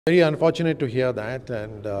Very unfortunate to hear that,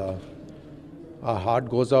 and our heart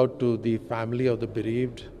goes out to the family of the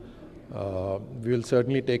bereaved. We will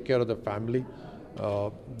certainly take care of the family.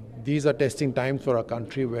 These are testing times for our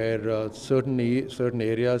country, where certain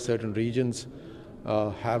areas, certain regions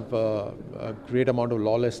have a great amount of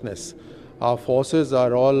lawlessness. Our forces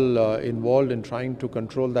are all involved in trying to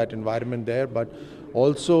control that environment there, but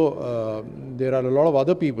also there are a lot of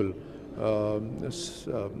other people.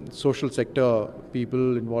 Social sector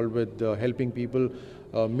people involved with helping people,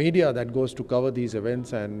 media that goes to cover these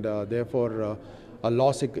events, and therefore a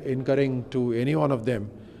loss incurring to any one of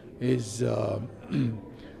them is it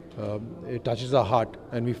touches our heart,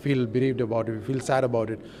 and we feel bereaved about it, we feel sad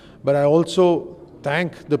about it. But I also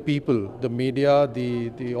thank the people, the media,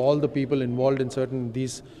 all the people involved in certain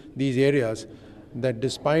these areas, that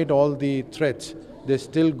despite all the threats, they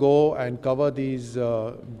still go and cover these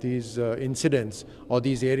incidents or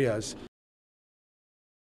these areas.